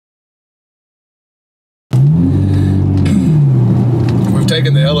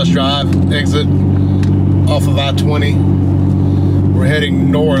taking the Ellis Drive exit off of I-20. We're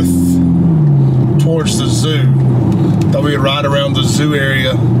heading north towards the zoo. Thought we would ride around the zoo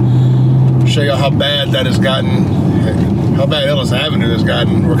area, show you how bad that has gotten, how bad Ellis Avenue has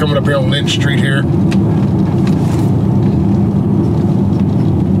gotten. We're coming up here on Lynch Street here.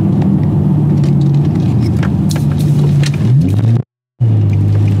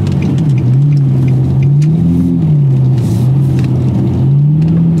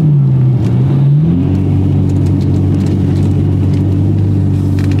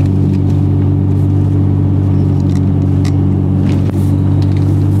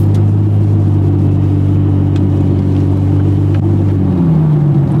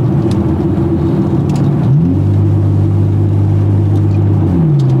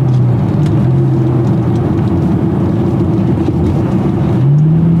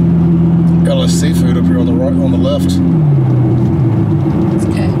 Seafood up here on the right, on the left. It's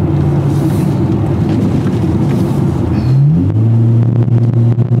okay.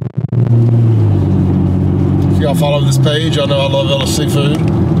 If y'all follow this page, y'all know I love Ellis Seafood.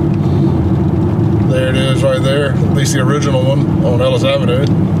 There it is right there. At least the original one on Ellis Avenue.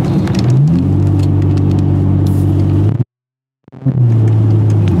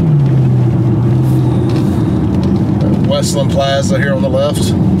 Westland Plaza here on the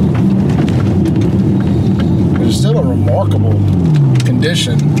left. It's still a remarkable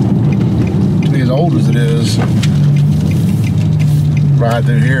condition to be as old as it is. Right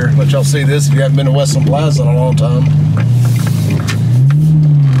through here. Let y'all see this if you haven't been to Westland Plaza in a long time.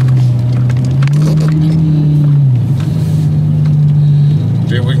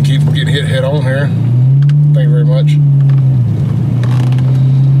 See if we can keep getting hit head on here. Thank you very much.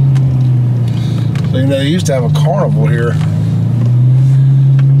 So, you know, they used to have a carnival here.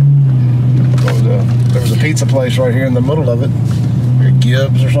 There was a pizza place right here in the middle of it.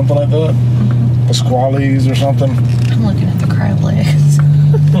 Gibbs or something like that. Pasquale's or something. I'm looking at the crab legs.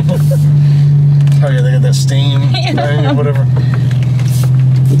 Oh yeah, they got that steam thing or whatever.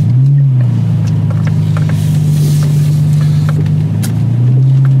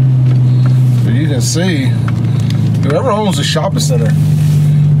 But you can see, whoever owns the shopping center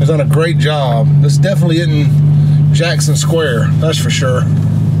has done a great job. This definitely isn't Jackson Square, that's for sure.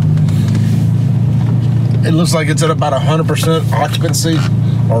 It looks like it's at about 100% occupancy,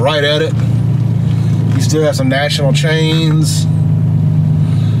 or right at it. You still have some national chains,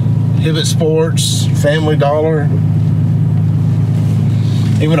 Hibbett Sports, Family Dollar,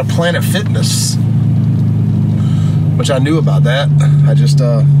 even a Planet Fitness, which I knew about that. I just,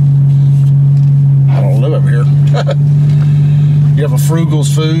 I don't live over here. You have a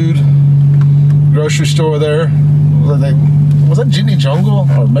Frugal's Food grocery store there. Was that Jitney Jungle,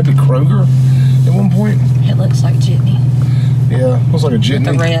 or maybe Kroger at one point? It looks like Jitney. Yeah, looks like a Jitney.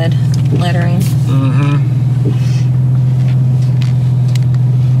 With the red lettering. Mm-hmm.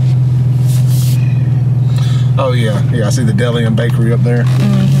 Oh yeah, yeah, I see the deli and bakery up there.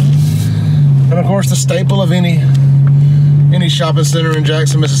 Mm-hmm. And of course the staple of any shopping center in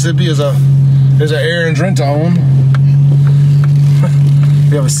Jackson, Mississippi is a Aaron's Rent-A-Own.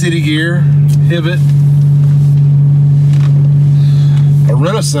 We have a City Gear, Hibbett, a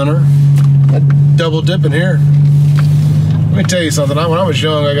Rent-A-Center. Double dipping here. Let me tell you something. When I was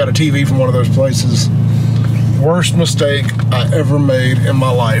young, I got a TV from one of those places. Worst mistake I ever made in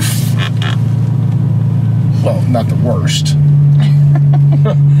my life. Well, not the worst.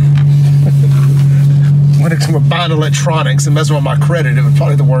 When it comes to buying electronics and messing with my credit, it was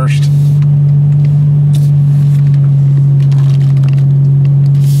probably the worst.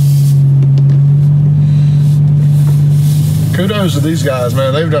 Kudos to these guys,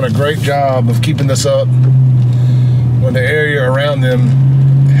 man. They've done a great job of keeping this up when the area around them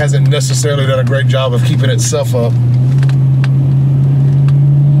hasn't necessarily done a great job of keeping itself up.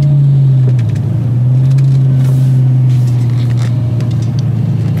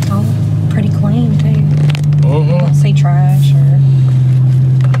 Oh, pretty clean too. I don't see trash or...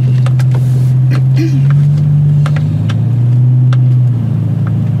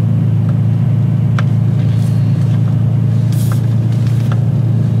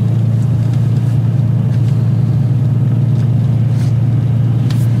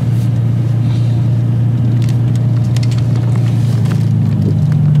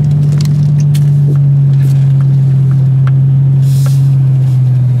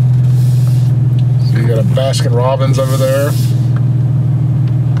 Baskin Robbins over there.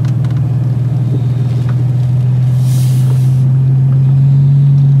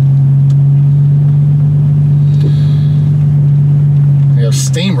 You have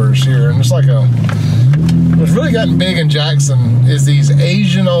steamers here, and it's like a What's really gotten big in Jackson is these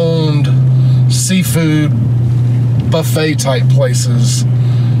Asian-owned seafood buffet type places.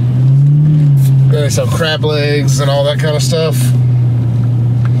 They sell crab legs and all that kind of stuff.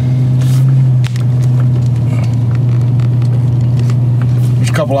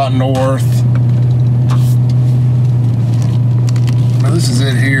 There's a couple out north. Now this is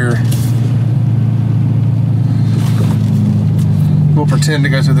it here. We'll pretend to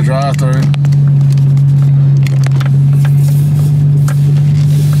go through the drive-thru.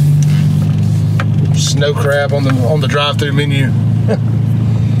 Snow crab on the drive-thru menu.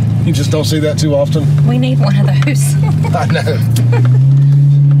 You just don't see that too often. We need one of those. I know.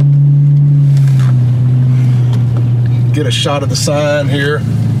 Get a shot of the sign here.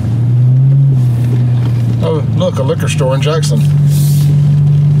 Oh, look, a liquor store in Jackson.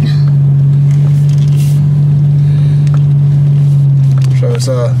 So it's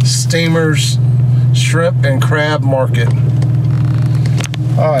a Steamer's Shrimp and Crab Market.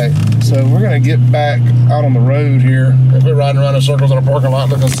 Alright, so we're going to get back out on the road here. If we're riding around in circles in a parking lot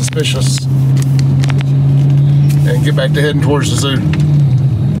looking suspicious. And get back to heading towards the zoo.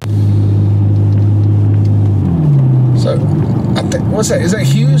 So, I think, what's that? Is that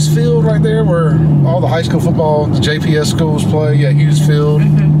Hughes Field right there where all the high school football, the JPS schools play? Yeah, Hughes Field.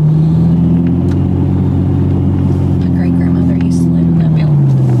 Mm-hmm. My great-grandmother used to live in that building.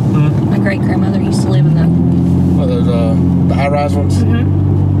 Mm-hmm. My great-grandmother used to live in that. Oh, those, the high-rise ones? Mm-hmm.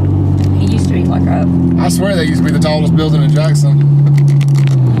 It used to be like a... I swear they used to be the tallest building in Jackson.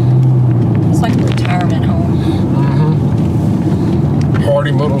 It's like a retirement home. Mm-hmm.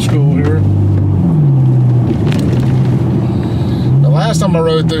 Hardy Middle School here. The last time I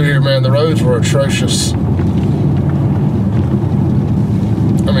rode through here, man, the roads were atrocious. I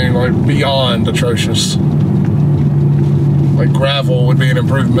mean, like, beyond atrocious. Like, gravel would be an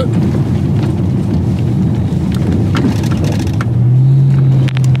improvement.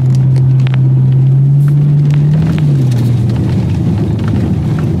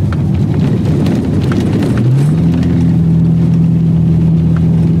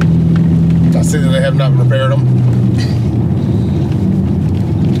 I see that they have not repaired them.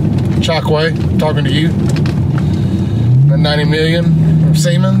 Chockway, talking to you. The 90 million from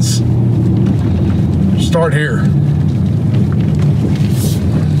Siemens. Start here.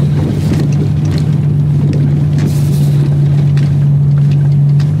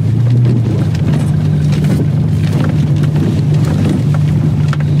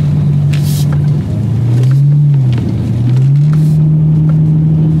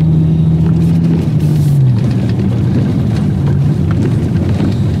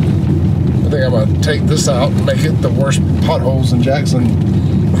 Take this out and make it the worst potholes in Jackson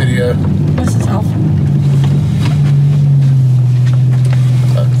video. This is awful.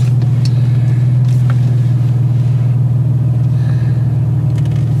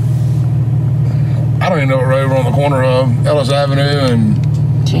 I don't even know what road we're on the corner of. Ellis Avenue and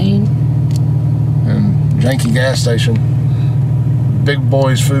Yankee gas station. Big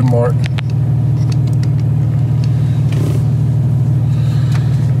Boys Food Mart.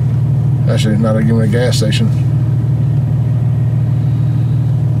 Actually, not even a gas station.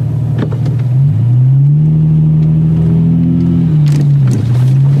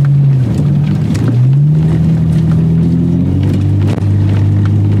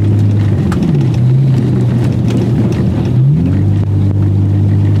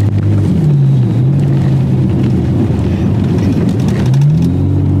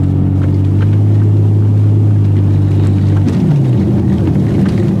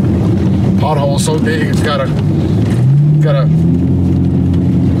 So big, it's got a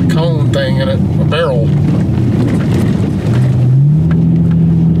cone thing in it, a barrel.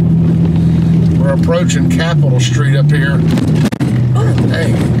 We're approaching Capitol Street up here. Oh,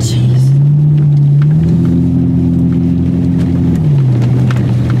 dang. Jeez.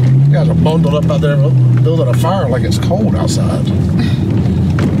 You guys are bundled up out there building a fire like it's cold outside.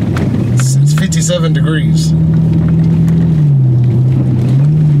 It's 57 degrees.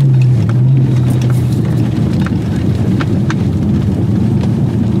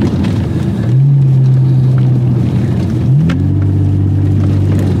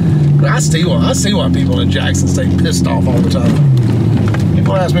 I see why people in Jackson stay pissed off all the time.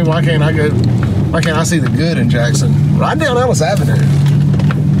 People ask me why can't I see the good in Jackson? Ride down Ellis Avenue.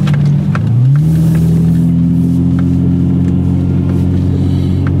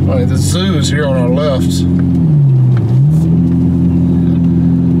 All right, the zoo is here on our left.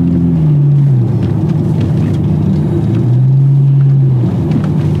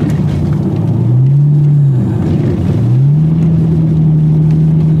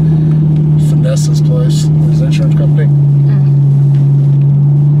 This place.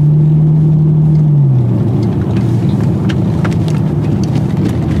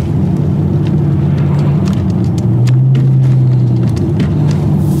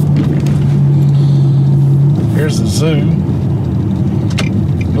 There's the zoo.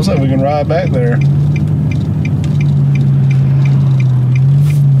 Looks like we can ride back there.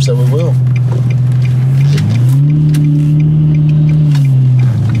 So we will.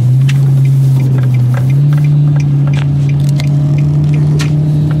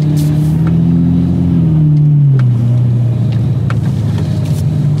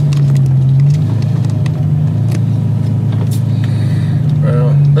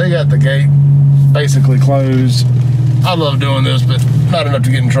 Well, they got the gate basically closed. I love doing this, but not enough to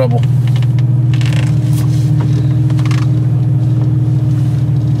get in trouble.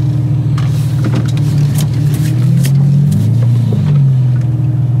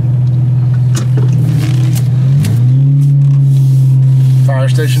 Fire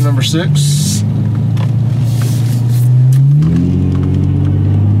station number 6.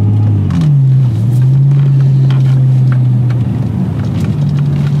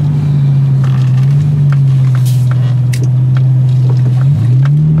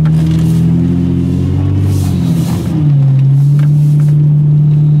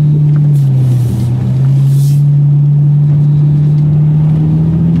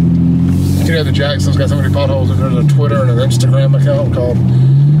 The Jackson's got so many potholes, and there's a Twitter and an Instagram account called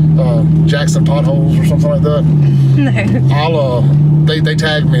Jackson Potholes or something like that. No. They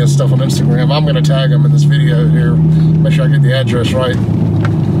tagged me and stuff on Instagram. I'm gonna tag them in this video here. Make sure I get the address right.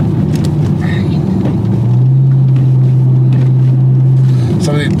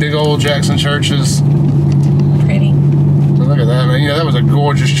 Some of these big old Jackson churches. Pretty. Look at that, man. You know, that was a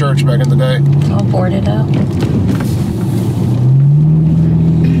gorgeous church back in the day. All boarded up.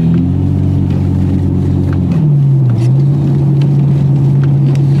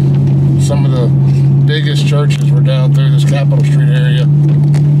 Some of the biggest churches were down through this Capitol Street area.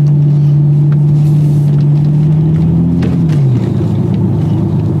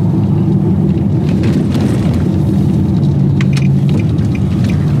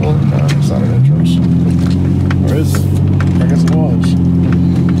 Oh, no, it's not an entrance. Or is it? I guess it was.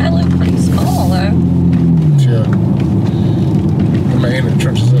 That looked pretty small, though. Yeah. The main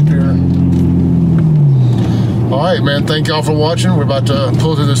entrance is up here. Alright, man, thank y'all for watching. We're about to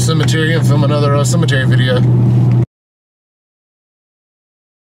pull through the cemetery and film another cemetery video.